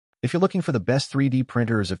If you're looking for the best 3D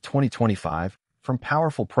printers of 2025, from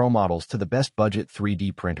powerful pro models to the best budget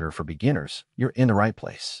 3D printer for beginners, you're in the right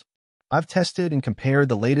place. I've tested and compared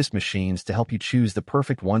the latest machines to help you choose the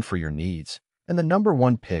perfect one for your needs, and the number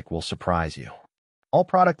one pick will surprise you. All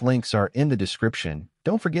product links are in the description.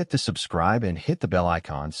 Don't forget to subscribe and hit the bell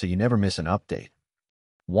icon so you never miss an update.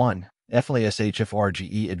 1.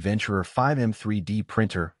 FLASHFORGE Adventurer 5M 3D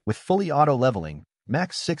Printer with fully auto leveling,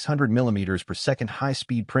 max 600 mm per second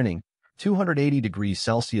high-speed printing, 280 degrees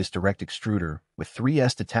Celsius direct extruder with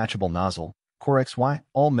 3S detachable nozzle, CoreXY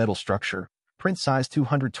all-metal structure, print size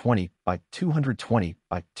 220 by 220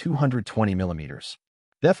 by 220 mm.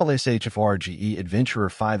 The FLASHFORGE Adventurer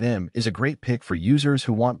 5M is a great pick for users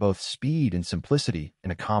who want both speed and simplicity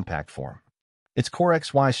in a compact form. Its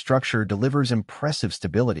CoreXY structure delivers impressive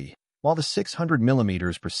stability, while the 600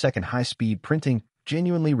 mm per second high-speed printing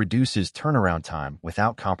genuinely reduces turnaround time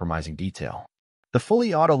without compromising detail. The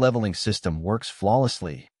fully auto-leveling system works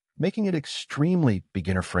flawlessly, making it extremely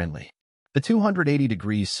beginner-friendly. The 280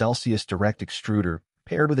 degrees Celsius direct extruder,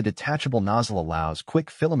 paired with a detachable nozzle, allows quick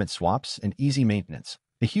filament swaps and easy maintenance,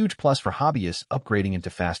 a huge plus for hobbyists upgrading into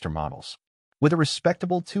faster models. With a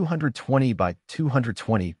respectable 220 by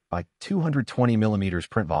 220 by 220 mm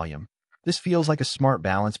print volume, this feels like a smart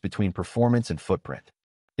balance between performance and footprint.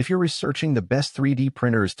 If you're researching the best 3D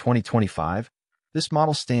printers 2025, this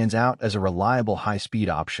model stands out as a reliable high-speed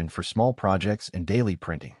option for small projects and daily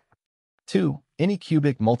printing. 2.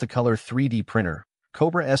 Anycubic Multicolor 3D Printer,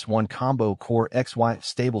 Kobra S1 Combo CoreXY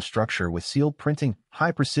stable structure with sealed printing,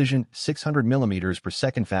 high precision, 600 mm per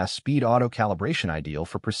second fast speed auto calibration, ideal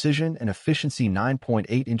for precision and efficiency,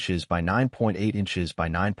 9.8 inches by 9.8 inches by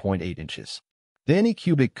 9.8 inches. The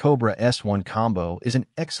Anycubic Kobra S1 Combo is an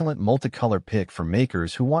excellent multicolor pick for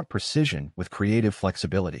makers who want precision with creative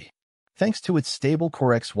flexibility. Thanks to its stable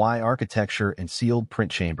CoreXY architecture and sealed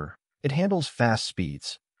print chamber, it handles fast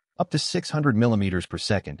speeds, up to 600 mm per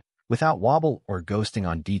second, without wobble or ghosting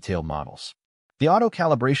on detailed models. The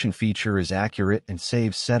auto-calibration feature is accurate and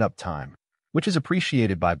saves setup time, which is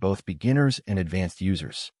appreciated by both beginners and advanced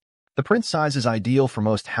users. The print size is ideal for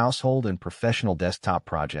most household and professional desktop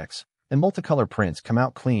projects, and multicolor prints come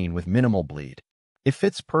out clean with minimal bleed. It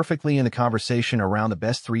fits perfectly in the conversation around the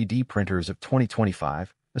best 3D printers of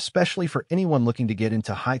 2025, especially for anyone looking to get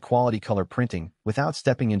into high-quality color printing without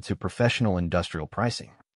stepping into professional industrial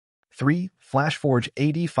pricing. 3. FLASHFORGE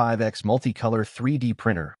AD5X Multicolor 3D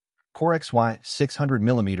Printer, CoreXY 600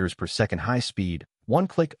 mm per second high-speed,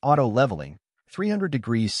 one-click auto-leveling, 300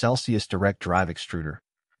 degrees Celsius direct drive extruder,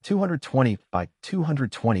 220 by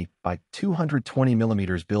 220 by 220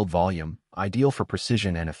 mm build volume, ideal for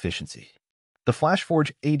precision and efficiency. The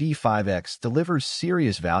FLASHFORGE AD5X delivers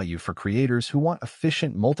serious value for creators who want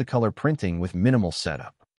efficient multicolor printing with minimal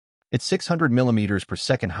setup. Its 600 mm per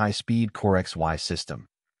second high-speed CoreXY system,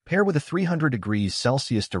 paired with a 300 degrees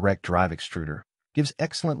Celsius direct drive extruder, gives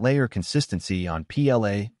excellent layer consistency on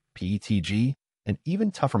PLA, PETG, and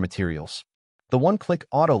even tougher materials. The one-click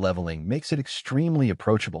auto-leveling makes it extremely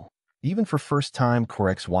approachable, even for first-time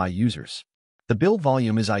CoreXY users. The build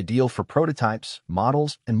volume is ideal for prototypes,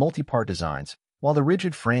 models, and multi-part designs, while the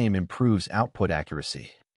rigid frame improves output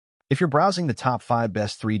accuracy. If you're browsing the top 5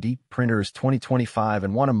 best 3D printers 2025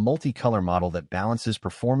 and want a multicolor model that balances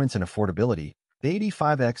performance and affordability, the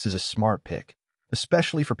AD5X is a smart pick,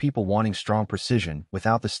 especially for people wanting strong precision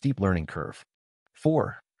without the steep learning curve.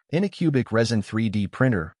 4. Anycubic Resin 3D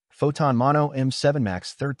Printer, Photon Mono M7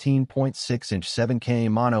 Max 13.6-inch 7K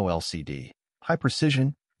Mono LCD. High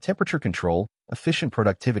precision, temperature control, efficient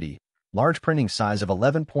productivity, large printing size of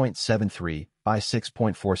 11.73 by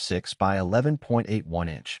 6.46 by 11.81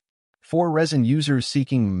 inch. For resin users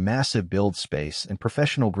seeking massive build space and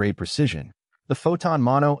professional-grade precision, the Photon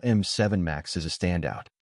Mono M7 Max is a standout.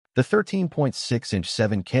 The 13.6-inch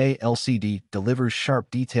 7K LCD delivers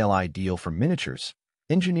sharp detail, ideal for miniatures,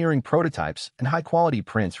 engineering prototypes, and high-quality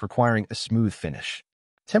prints requiring a smooth finish.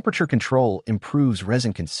 Temperature control improves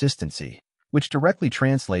resin consistency, which directly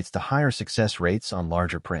translates to higher success rates on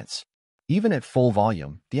larger prints. Even at full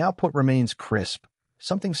volume, the output remains crisp,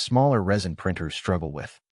 something smaller resin printers struggle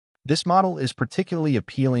with. This model is particularly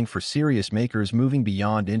appealing for serious makers moving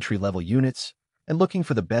beyond entry-level units and looking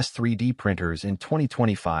for the best 3D printers in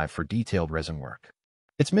 2025 for detailed resin work.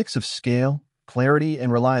 Its mix of scale, clarity,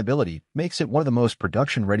 and reliability makes it one of the most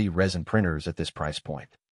production-ready resin printers at this price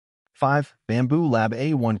point. 5. Bambu Lab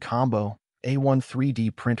A1 Combo, A1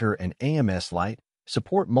 3D Printer and AMS Lite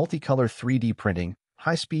support multicolor 3D printing,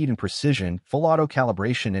 high speed and precision, full auto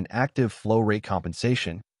calibration, and active flow rate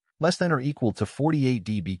compensation, less than or equal to 48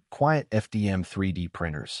 dB quiet FDM 3D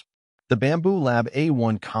printers. The Bambu Lab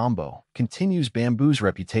A1 combo continues Bambu's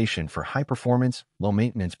reputation for high-performance,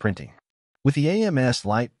 low-maintenance printing. With the AMS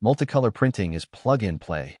Lite, multicolor printing is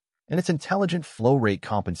plug-and-play, and its intelligent flow rate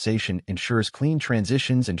compensation ensures clean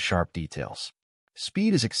transitions and sharp details.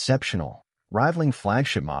 Speed is exceptional, rivaling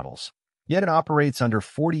flagship models, yet it operates under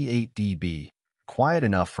 48 dB, quiet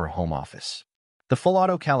enough for a home office. The full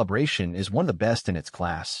auto calibration is one of the best in its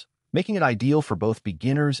class, making it ideal for both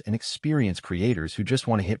beginners and experienced creators who just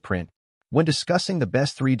want to hit print. When discussing the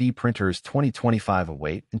best 3D printers 2025,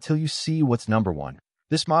 wait until you see what's number one.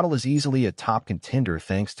 This model is easily a top contender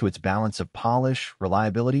thanks to its balance of polish,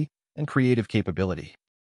 reliability, and creative capability.